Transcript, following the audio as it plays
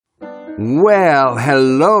Well,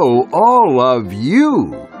 hello, all of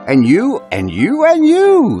you. And you, and you, and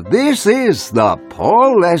you. This is the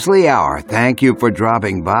Paul Leslie Hour. Thank you for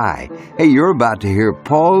dropping by. Hey, you're about to hear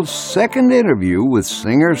Paul's second interview with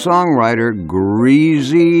singer-songwriter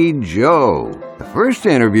Greezy Joe. The first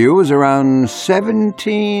interview was around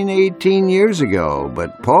 18 years ago,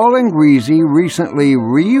 but Paul and Greezy recently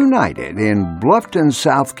reunited in Bluffton,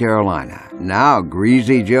 South Carolina. Now,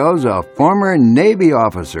 Greezy Joe's a former Navy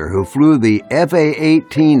officer who flew the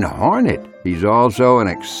FA-18 Hornet. He's also an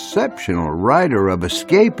exceptional writer of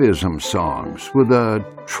escapism songs with a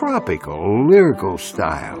tropical, lyrical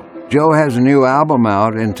style. Joe has a new album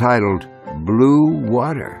out entitled Blue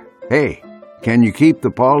Water. Hey, can you keep the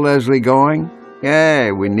Paul Leslie going?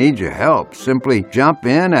 Hey, we need your help. Simply jump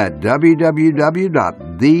in at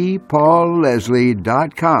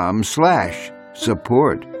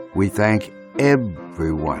www.thepaulleslie.com/support. We thank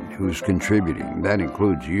everyone who's contributing. That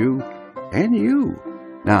includes you and you.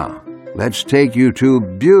 Now, let's take you to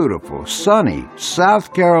beautiful, sunny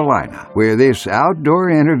South Carolina, where this outdoor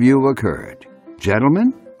interview occurred.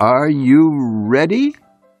 Gentlemen, are you ready?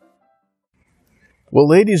 Well,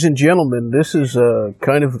 ladies and gentlemen, this is a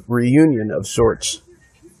kind of reunion of sorts.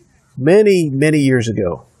 Many, many years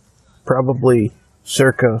ago, probably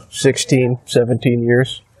circa 16, 17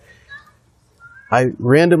 years, I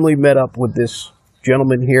randomly met up with this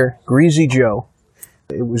gentleman here, Greezy Joe.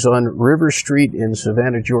 It was on River Street in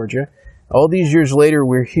Savannah, Georgia. All these years later,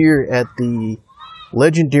 we're here at the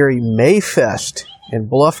legendary Mayfest in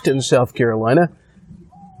Bluffton, South Carolina.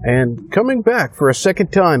 And coming back for a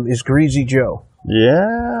second time is Greezy Joe.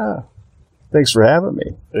 Yeah. Thanks for having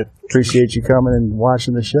me. Appreciate you coming and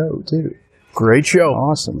watching the show, too. Great show.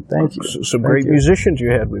 Awesome. Thank you. Some great musicians you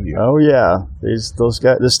had with you. Oh, yeah. Those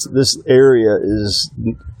guys. This area is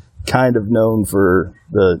kind of known for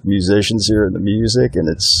the musicians here and the music. And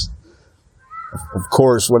it's, of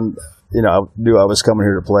course, when I knew I was coming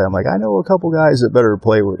here to play, I'm like, I know a couple guys that better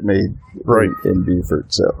play with me in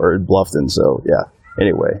Beaufort, or in Bluffton. So, yeah.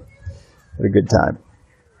 Anyway, had a good time.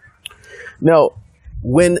 Now,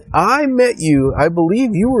 when I met you, I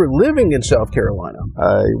believe you were living in South Carolina.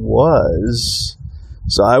 I was.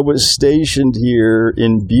 So I was stationed here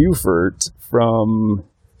in Beaufort from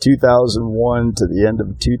 2001 to the end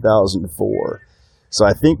of 2004. So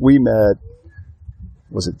I think we met,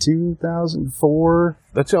 was it 2004?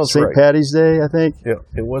 That sounds right. St. Patty's Day, I think? Yeah,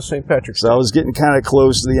 it was St. Patrick's Day. So I was getting kind of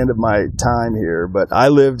close to the end of my time here, but I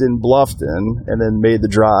lived in Bluffton and then made the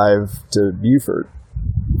drive to Beaufort.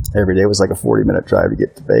 Every day. It was like a 40-minute drive to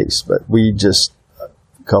get to base, but a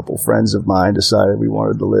couple friends of mine decided we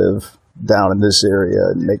wanted to live down in this area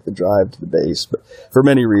and make the drive to the base. But for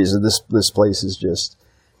many reasons, this place is just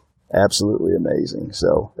absolutely amazing.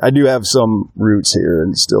 So I do have some roots here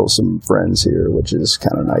and still some friends here, which is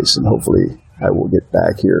kind of nice, and hopefully I will get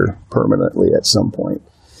back here permanently at some point.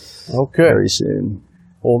 Okay. Very soon.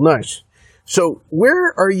 Well, nice. So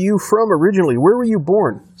where are you from originally? Where were you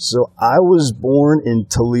born? So I was born in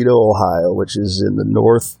Toledo, Ohio, which is in the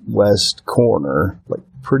northwest corner, like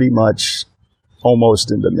pretty much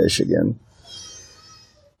almost into Michigan.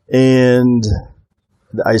 And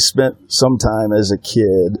I spent some time as a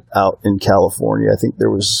kid out in California. I think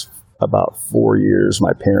there was about 4 years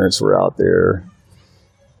my parents were out there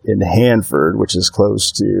in Hanford, which is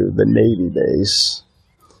close to the Navy base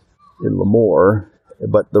in Lemoore.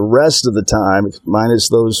 But the rest of the time, minus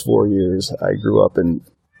those 4 years, I grew up in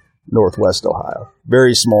northwest Ohio.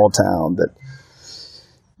 Very small town that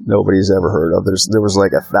nobody's ever heard of. There was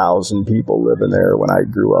like 1,000 people living there when I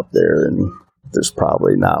grew up there, and there's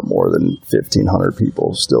probably not more than 1,500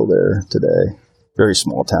 people still there today. Very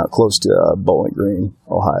small town, close to Bowling Green,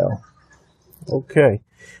 Ohio. Okay.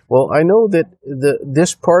 Well, I know that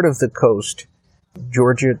this part of the coast,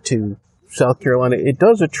 Georgia to South Carolina, it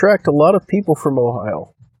does attract a lot of people from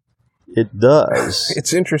Ohio. It does.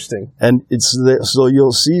 It's interesting. And so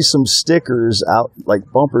you'll see some stickers out, like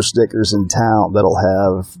bumper stickers in town that'll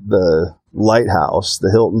have the lighthouse, the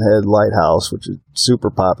Hilton Head Lighthouse, which is super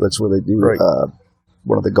popular. That's where they do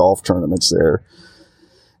one of the golf tournaments there.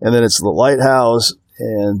 And then it's the lighthouse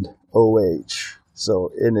and OH.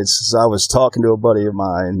 So I was talking to a buddy of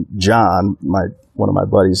mine, John, one of my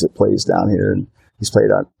buddies that plays down here, and he's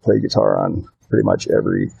played guitar on pretty much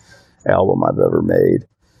every album I've ever made.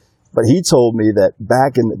 But he told me that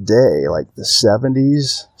back in the day, like the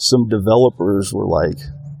 70s, some developers were like,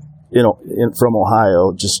 from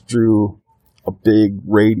Ohio, just drew a big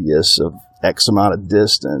radius of X amount of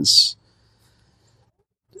distance.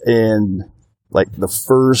 And like the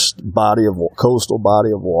first coastal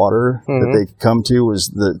body of water that they could come to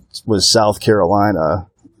was South Carolina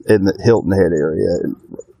in the Hilton Head area.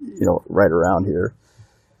 right around here.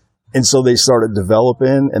 And so they started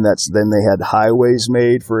developing, and then they had highways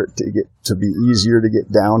made for it to be easier to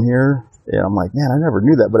get down here. And I'm like, man, I never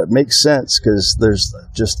knew that, but it makes sense because there's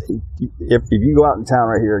just, if you go out in town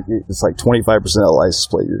right here, it's like 25% of the license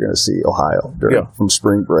plate you're going to see Ohio from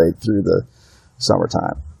spring break through the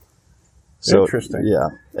summertime. So, interesting. Yeah.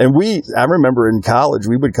 And I remember in college,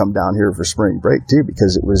 we would come down here for spring break too,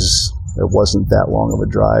 because it wasn't that long of a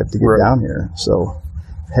drive to get down here. So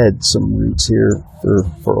had some roots here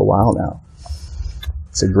for a while now.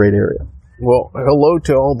 It's a great area. Well, hello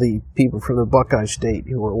to all the people from the Buckeye State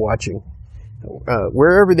who are watching,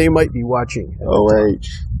 wherever they might be watching. OH.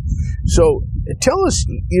 So tell us,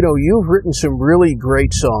 you've written some really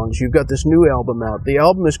great songs. You've got this new album out. The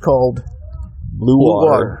album is called Blue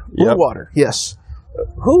Water. Blue Water, yes.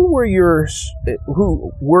 Who were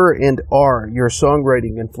and are your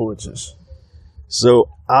songwriting influences? So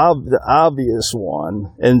the obvious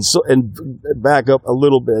one, and back up a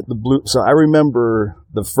little bit. So I remember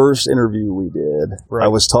the first interview we did. Right. I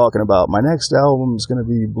was talking about my next album is going to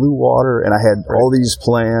be Blue Water, and I had all these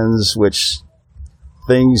plans, which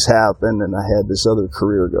things happened, and I had this other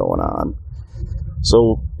career going on.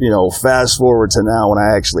 So fast forward to now, when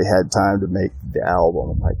I actually had time to make the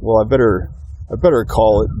album, I'm like, well, I better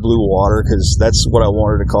call it Blue Water because that's what I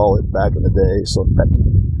wanted to call it back in the day. So that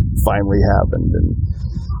finally happened, and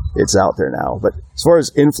it's out there now. But as far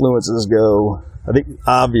as influences go, I think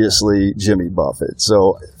obviously Jimmy Buffett.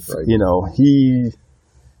 So,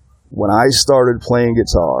 when I started playing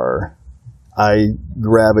guitar, I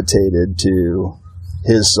gravitated to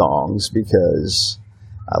his songs because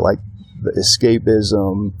I like the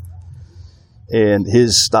escapism and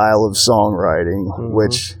his style of songwriting,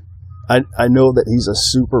 which I know that he's a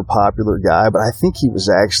super popular guy, but I think he was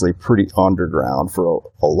actually pretty underground for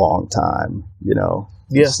a long time,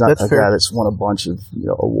 Yes, he's not that's a fair. guy that's won a bunch of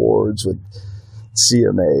awards with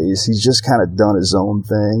CMAs. He's just kind of done his own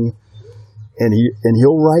thing, and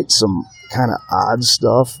he'll write some kind of odd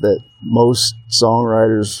stuff that most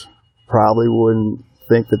songwriters probably wouldn't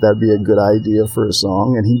think that that'd be a good idea for a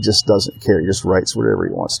song, and he just doesn't care. He just writes whatever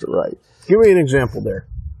he wants to write. Give me an example there.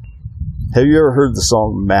 Have you ever heard the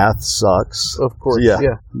song "Math Sucks"? Of course, yeah.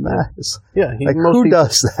 Math. Yeah, who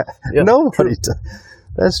does that? Yeah, nobody does.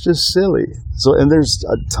 That's just silly. So, and there's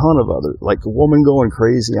a ton of other, like a woman going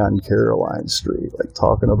crazy on Caroline Street, like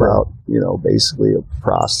talking about, basically a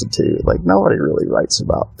prostitute. Like nobody really writes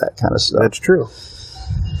about that kind of stuff. That's true.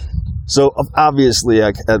 So obviously,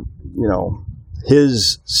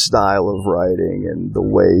 his style of writing and the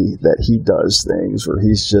way that he does things, where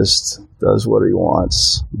he's just does what he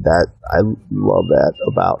wants, that I love that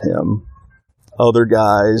about him. Other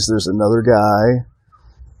guys, there's another guy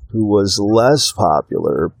who was less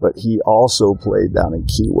popular, but he also played down in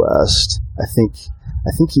Key West. I think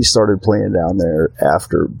he started playing down there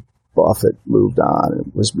after Buffett moved on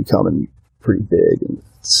and was becoming pretty big in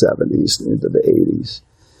the 70s and into the 80s.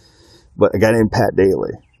 But a guy named Pat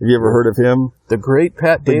Daly. Have you ever heard of him? The great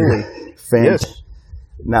Pat Daly. Yes.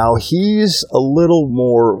 Now he's a little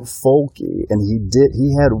more folky, and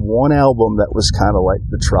he had one album that was kind of like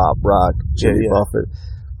the trop rock Jimmy Buffett,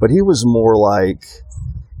 but he was more like,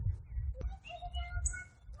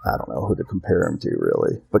 I don't know who to compare him to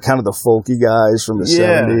really, but kind of the folky guys from the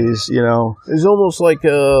 70s, It's almost like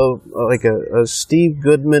a Steve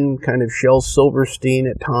Goodman kind of Shel Silverstein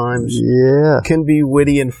at times. Yeah. Can be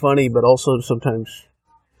witty and funny, but also sometimes.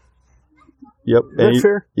 Yep. That's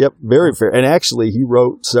fair? Yep, very fair. And actually, he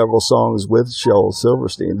wrote several songs with Shel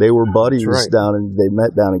Silverstein. They were buddies they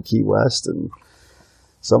met down in Key West, and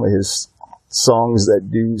some of his songs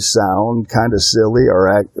that do sound kind of silly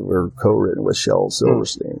were co-written with Shel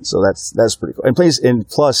Silverstein. So that's pretty cool. And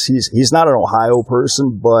plus he's not an Ohio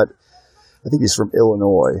person, but I think he's from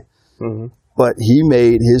Illinois. Mm-hmm. But he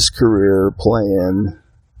made his career playing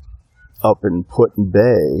up in Put-in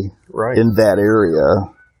Bay in that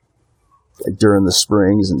area, like during the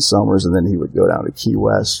springs and summers, and then he would go down to Key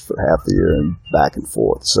West for half the year and back and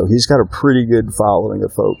forth. So he's got a pretty good following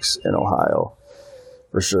of folks in Ohio.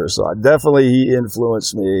 For sure. So he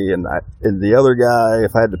influenced me, and the other guy,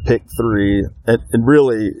 if I had to pick three, and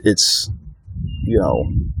really it's,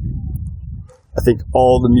 I think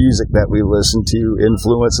all the music that we listen to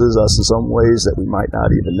influences us in some ways that we might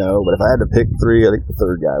not even know. But if I had to pick three, I think the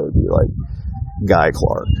third guy would be like Guy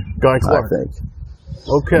Clark. Guy Clark. I think.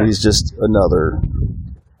 Okay. And he's just another,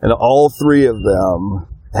 and all three of them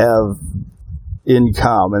have in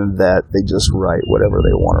common that they just write whatever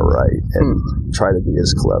they want to write and try to be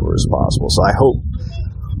as clever as possible. So I hope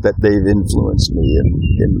that they've influenced me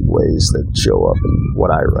in ways that show up in what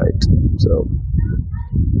I write. So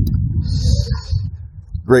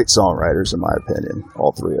great songwriters, in my opinion,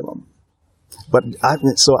 all three of them. But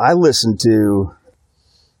I listened to,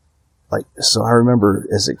 so I remember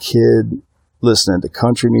as a kid listening to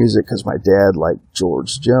country music because my dad liked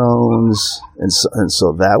George Jones. And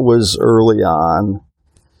so that was early on,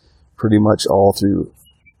 pretty much all through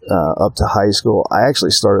up to high school. I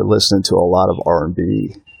actually started listening to a lot of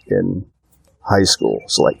R&B in high school.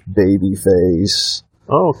 So like Babyface.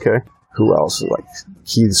 Oh, okay. Who else? Like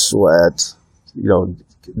Keith Sweat. You know,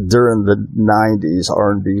 during the 90s,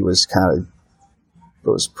 R&B was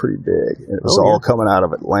pretty big. And it was all coming out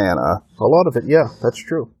of Atlanta. A lot of it, yeah, that's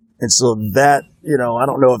true. And so that, I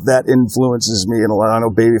don't know if that influences me in a lot. I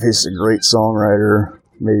know Babyface is a great songwriter.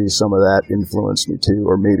 Maybe some of that influenced me too,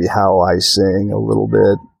 or maybe how I sing a little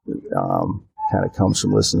bit kind of comes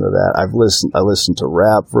from listening to that. I listened to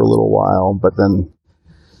rap for a little while, but then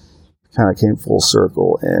kind of came full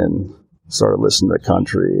circle and started listening to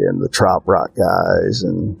country and the trop rock guys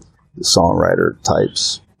and the songwriter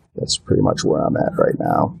types. That's pretty much where I'm at right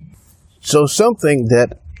now. So something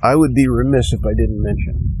that I would be remiss if I didn't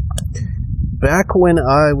mention. Back when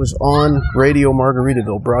I was on Radio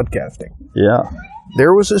Margaritaville broadcasting,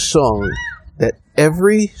 there was a song that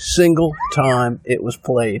every single time it was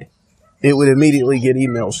played, it would immediately get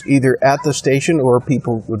emails, either at the station or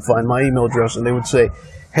people would find my email address and they would say,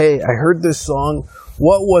 "Hey, I heard this song.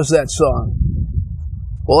 What was that song?"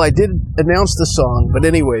 Well, I did announce the song, but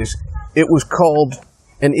anyways, it was called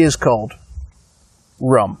and is called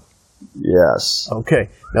Rum. Yes. Okay.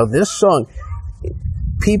 Now this song,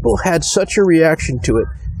 people had such a reaction to it.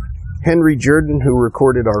 Henry Jordan, who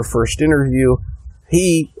recorded our first interview,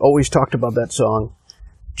 he always talked about that song.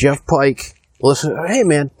 Jeff Pike, listen, hey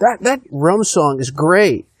man, that Rum song is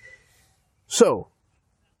great. So,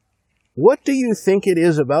 what do you think it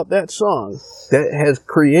is about that song that has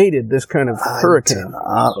created this kind of hurricane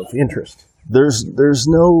of interest? There's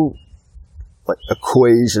no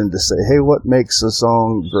equation to say, hey, what makes a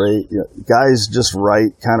song great? Guys just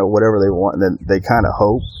write kind of whatever they want, and then they kind of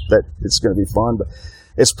hope that it's going to be fun. But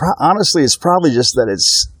honestly, it's probably just that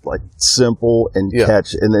it's like simple and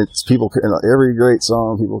catchy, and it's every great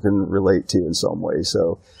song people can relate to in some way.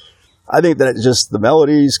 So I think that the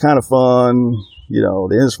melody's kind of fun.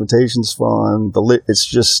 The instrumentation's fun. It's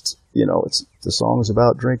just, the song's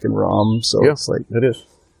about drinking rum. So it's like, it is.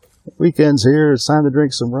 Weekends here, it's time to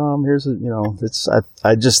drink some rum.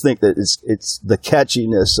 I just think that it's the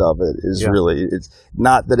catchiness of it is really, it's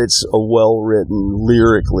not that it's a well-written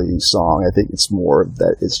lyrically song. I think it's more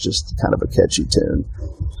that it's just kind of a catchy tune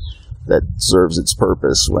that serves its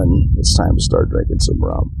purpose when it's time to start drinking some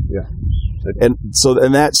rum. Yeah. So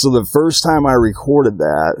the first time I recorded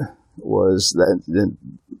that was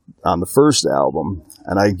on the first album,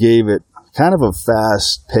 and I gave it kind of a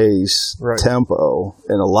fast-paced tempo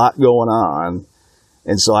and a lot going on,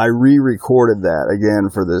 and so I re-recorded that again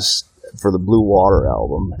for the Blue Water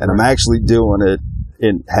album, and I'm actually doing it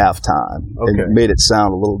in halftime and made it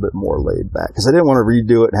sound a little bit more laid back because I didn't want to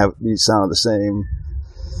redo it and have it sound the same.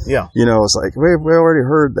 Yeah, it's like we already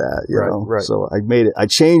heard that, Right. So I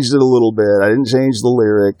changed it a little bit. I didn't change the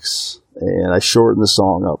lyrics, and I shortened the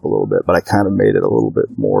song up a little bit, but I kind of made it a little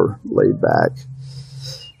bit more laid back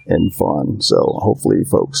and fun. So hopefully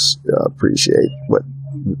folks appreciate what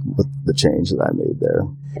the change that I made there.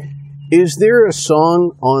 Is there a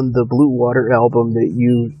song on the Blue Water album that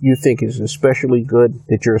you think is especially good,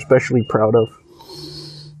 that you're especially proud of?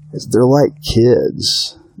 They're like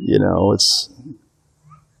kids,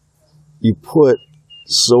 you put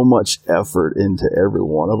so much effort into every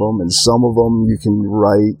one of them, and some of them you can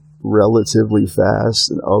write relatively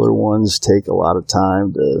fast, and other ones take a lot of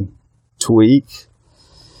time to tweak.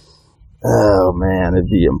 Oh man,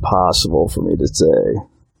 it'd be impossible for me to say.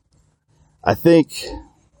 I think,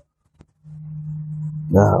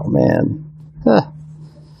 oh man.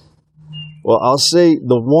 Well, I'll say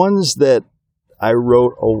the ones that I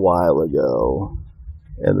wrote a while ago,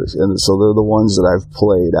 and so they're the ones that I've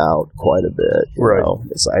played out quite a bit. You know?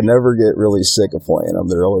 I never get really sick of playing them.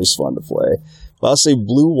 They're always fun to play. But I'll say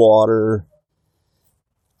Blue Water,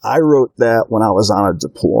 I wrote that when I was on a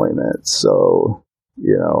deployment. So,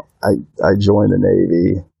 I joined the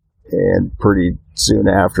Navy, and pretty soon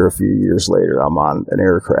after, a few years later, I'm on an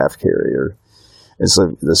aircraft carrier. And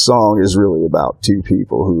so the song is really about two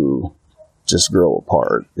people who just grow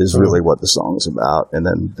apart, is really what the song's about. And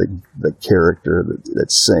then the character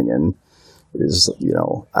that's singing is,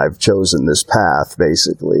 I've chosen this path,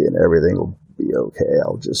 basically, and everything will be okay.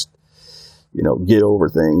 I'll just, get over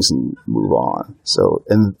things and move on. So,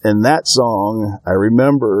 and that song, I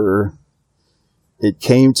remember it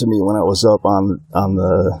came to me when I was up on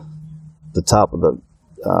the top of the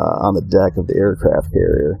on the deck of the aircraft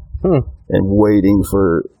carrier and waiting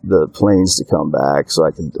for the planes to come back. So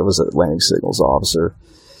I was an Atlantic Signals officer.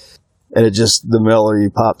 And the melody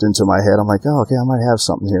popped into my head. I'm like, oh, okay, I might have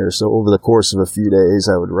something here. So over the course of a few days,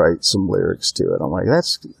 I would write some lyrics to it. I'm like,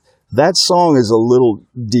 that song is a little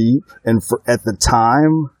deep. And at the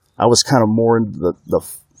time, I was kind of more into the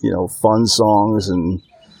fun songs, and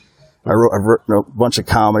I've written a bunch of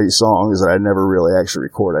comedy songs that I never really actually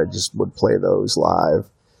recorded. I just would play those live.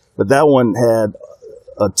 But that one had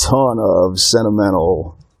a ton of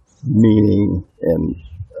sentimental meaning and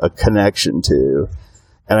a connection to.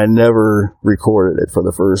 And I never recorded it for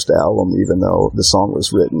the first album, even though the song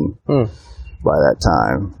was written by that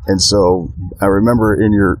time. And so I remember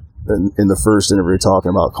in the first interview talking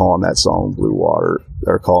about calling that song Blue Water,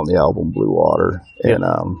 or calling the album Blue Water. Yeah. And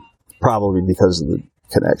probably because of the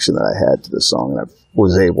connection that I had to the song, and I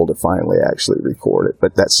was able to finally actually record it.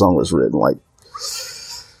 But that song was written like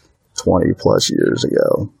 20 plus years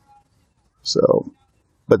ago. So,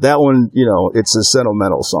 but that one, it's a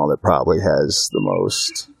sentimental song that probably has the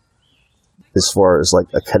most, as far as like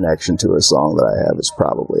a connection to a song that I have, is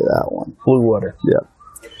probably that one. Blue Water. Yeah.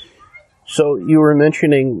 So you were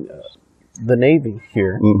mentioning the Navy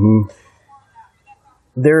here. Mm-hmm.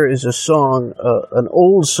 There is a song, an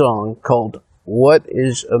old song called "What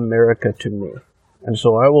Is America to Me?" And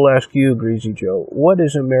so I will ask you, Greezy Joe, what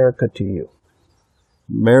is America to you?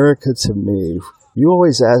 America to me. You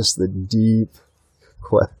always ask the deep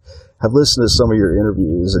question. I've listened to some of your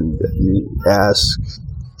interviews, and you ask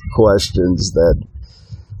questions that,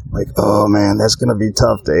 like, oh man, that's going to be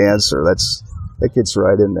tough to answer. That gets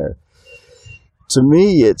right in there. To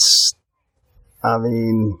me,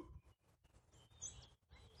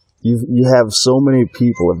 you have so many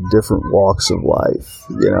people of different walks of life,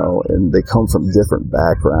 and they come from different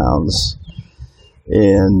backgrounds.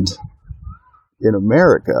 And in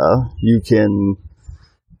America, you can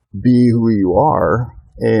be who you are,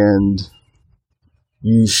 and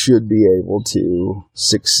you should be able to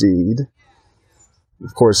succeed.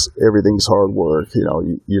 Of course, everything's hard work.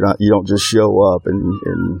 You don't just show up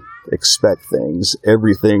and expect things.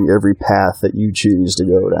 Every path that you choose to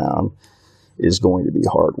go down is going to be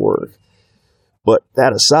hard work. But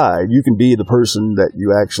that aside, you can be the person that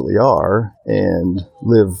you actually are and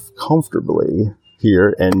live comfortably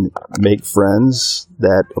here and make friends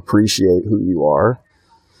that appreciate who you are,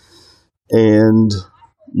 and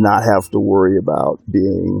not have to worry about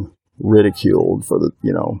being ridiculed for the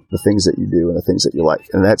things that you do and the things that you like.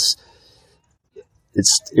 And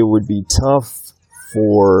it would be tough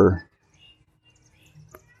for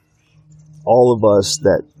all of us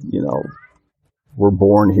that, were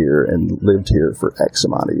born here and lived here for X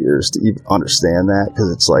amount of years to even understand that,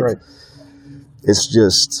 because it's like, right. It's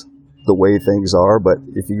just the way things are. But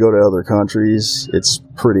if you go to other countries, it's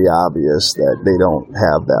pretty obvious that they don't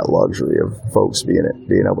have that luxury of folks being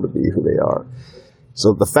able to be who they are.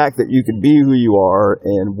 So the fact that you can be who you are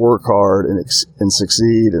and work hard and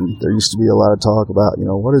succeed, and there used to be a lot of talk about,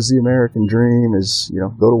 what is the American dream, is,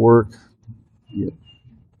 go to work,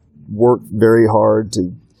 work very hard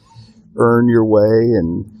to earn your way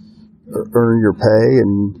and earn your pay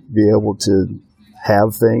and be able to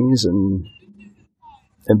have things and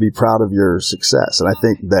be proud of your success. And I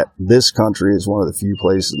think that this country is one of the few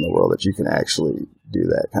places in the world that you can actually do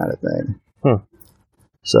that kind of thing.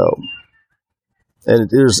 So, and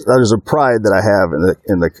there's a pride that I have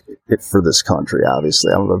for this country.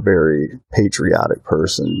 Obviously, I'm a very patriotic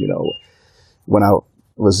person. When I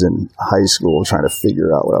was in high school trying to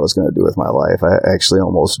figure out what I was going to do with my life, I actually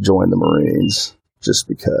almost joined the Marines just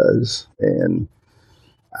because. And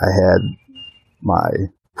I had my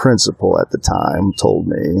principal at the time told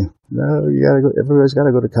me, no, everybody's got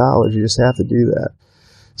to go to college. You just have to do that.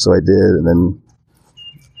 So I did. And then,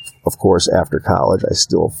 of course, after college, I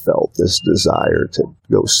still felt this desire to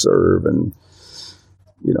go serve and,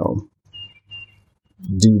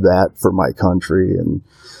 do that for my country. And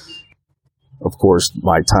of course,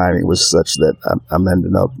 my timing was such that I'm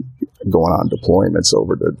ending up going on deployments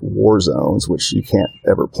over to war zones, which you can't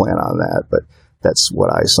ever plan on that, but that's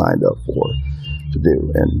what I signed up for to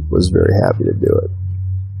do, and was very happy to do it.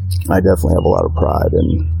 I definitely have a lot of pride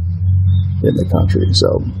in the country.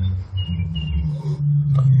 So,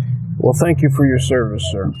 well, thank you for your service,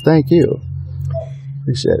 sir. Thank you.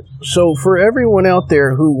 Appreciate it. So, for everyone out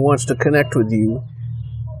there who wants to connect with you,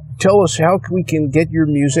 tell us how we can get your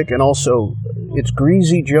music, and also it's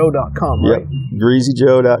GreezyJoe.com, right? Yep,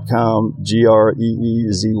 GreezyJoe.com,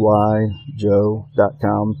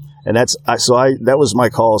 GreezyJoe.com. And that was my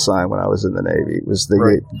call sign when I was in the Navy. It was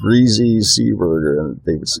Greasy Seaburger, and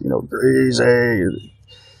they would, Greasy.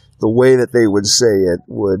 the way that they would say it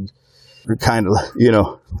would kind of,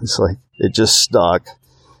 it's like it just stuck.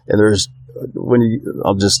 And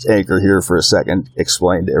I'll just anchor here for a second,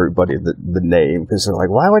 explain to everybody the name, because they're like,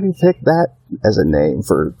 why would you pick that as a name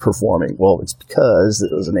for performing? Well, it's because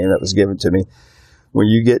it was a name that was given to me. When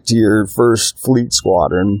you get to your first fleet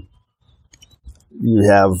squadron, you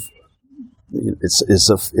have,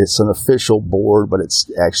 it's an official board, but it's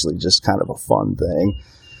actually just kind of a fun thing.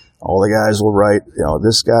 All the guys will write,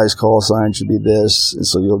 this guy's call sign should be this. And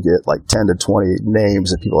so you'll get like 10 to 20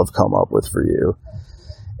 names that people have come up with for you.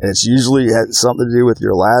 And it's usually had something to do with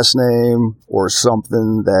your last name or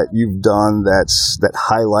something that you've done that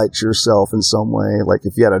highlights yourself in some way. Like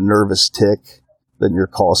if you had a nervous tick, then your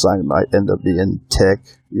call sign might end up being tick,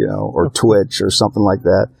 or twitch or something like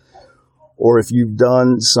that. Or if you've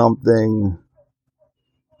done something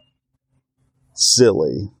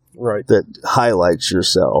silly, right, that highlights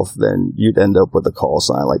yourself, then you'd end up with a call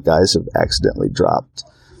sign. Like guys have accidentally dropped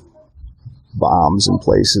bombs in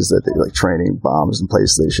places that they like, training bombs in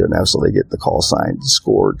places they shouldn't have, so they get the call sign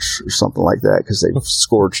scorch or something like that because they've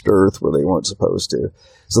scorched earth where they weren't supposed to.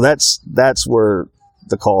 So that's where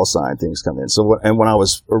the call sign things come in. So when I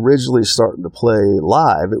was originally starting to play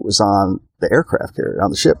live, it was on the aircraft carrier, on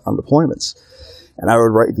the ship, on deployments, and I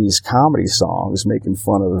would write these comedy songs making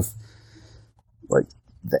fun of like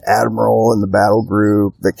the admiral and the battle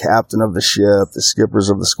group, the captain of the ship, the skippers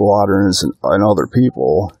of the squadrons, and other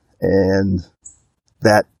people. And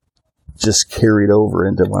that just carried over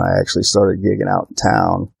into when I actually started gigging out in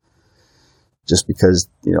town, just because,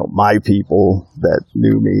 my people that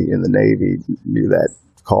knew me in the Navy knew that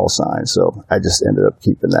call sign. So I just ended up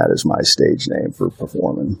keeping that as my stage name for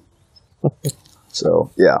performing.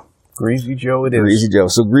 So, yeah. Greezy Joe it is. Greezy Joe.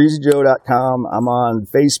 So GreezyJoe.com. I'm on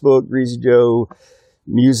Facebook, Greezy Joe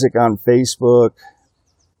Music on Facebook.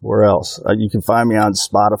 Where else? You can find me on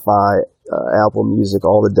Spotify, Apple Music,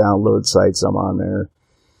 all the download sites. I'm on there.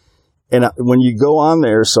 And when you go on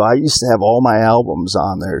there, so I used to have all my albums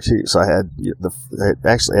on there too. So I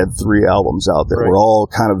actually had 3 albums out there. Right. We're all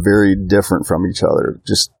kind of very different from each other,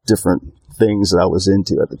 just different things that I was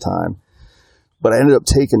into at the time. But I ended up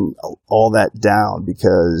taking all that down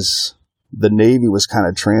because the Navy was kind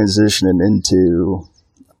of transitioning into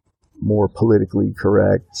more politically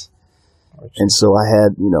correct. And so I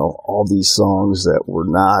had, all these songs that were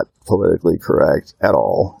not politically correct at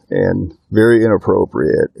all and very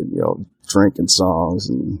inappropriate, and, drinking songs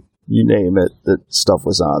and you name it, that stuff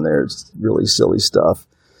was on there. It's really silly stuff.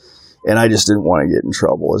 And I just didn't want to get in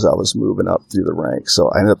trouble as I was moving up through the ranks. So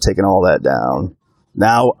I ended up taking all that down.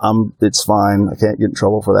 Now it's fine. I can't get in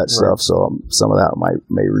trouble for that stuff. So some of that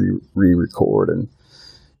may re-record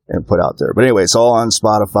and put out there. But anyway, it's all on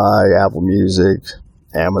Spotify, Apple Music,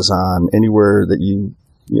 Amazon, anywhere that you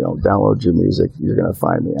download your music, you're going to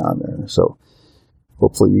find me on there. So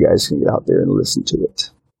hopefully you guys can get out there and listen to it.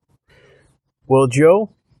 Well,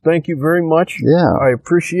 Joe, thank you very much. Yeah. I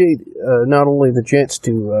appreciate not only the chance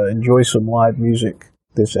to enjoy some live music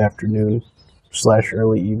this afternoon /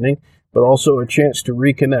 early evening, but also a chance to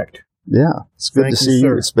reconnect. Yeah. It's good to see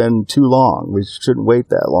you. It's been too long. We shouldn't wait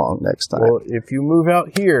that long next time. Well, if you move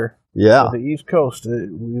out here, yeah, to the East Coast,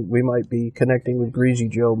 we might be connecting with Greezy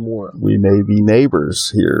Joe more. We may be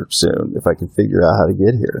neighbors here soon if I can figure out how to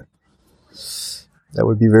get here. That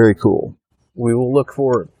would be very cool. We will look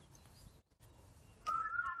for it.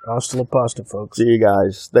 Hasta la pasta, folks. See you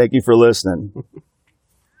guys. Thank you for listening.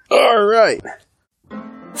 All right.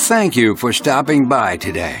 Thank you for stopping by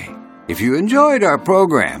today. If you enjoyed our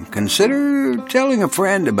program, consider telling a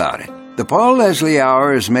friend about it. The Paul Leslie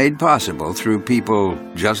Hour is made possible through people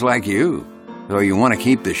just like you. So you want to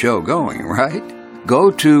keep the show going, right?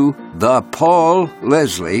 Go to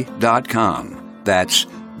thepaulleslie.com. That's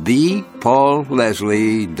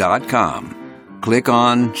thepaulleslie.com. Click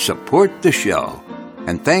on Support the Show.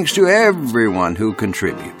 And thanks to everyone who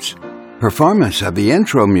contributes. Performance of the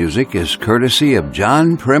intro music is courtesy of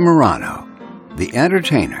John Primorano, The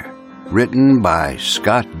Entertainer, written by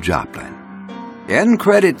Scott Joplin. End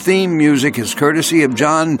credit theme music is courtesy of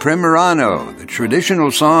John Primorano, the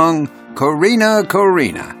traditional song Corina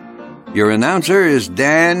Corina. Your announcer is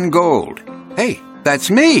Dan Gold. Hey, that's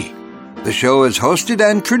me. The show is hosted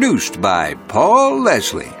and produced by Paul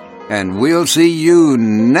Leslie. And we'll see you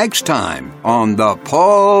next time on the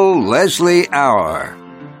Paul Leslie Hour.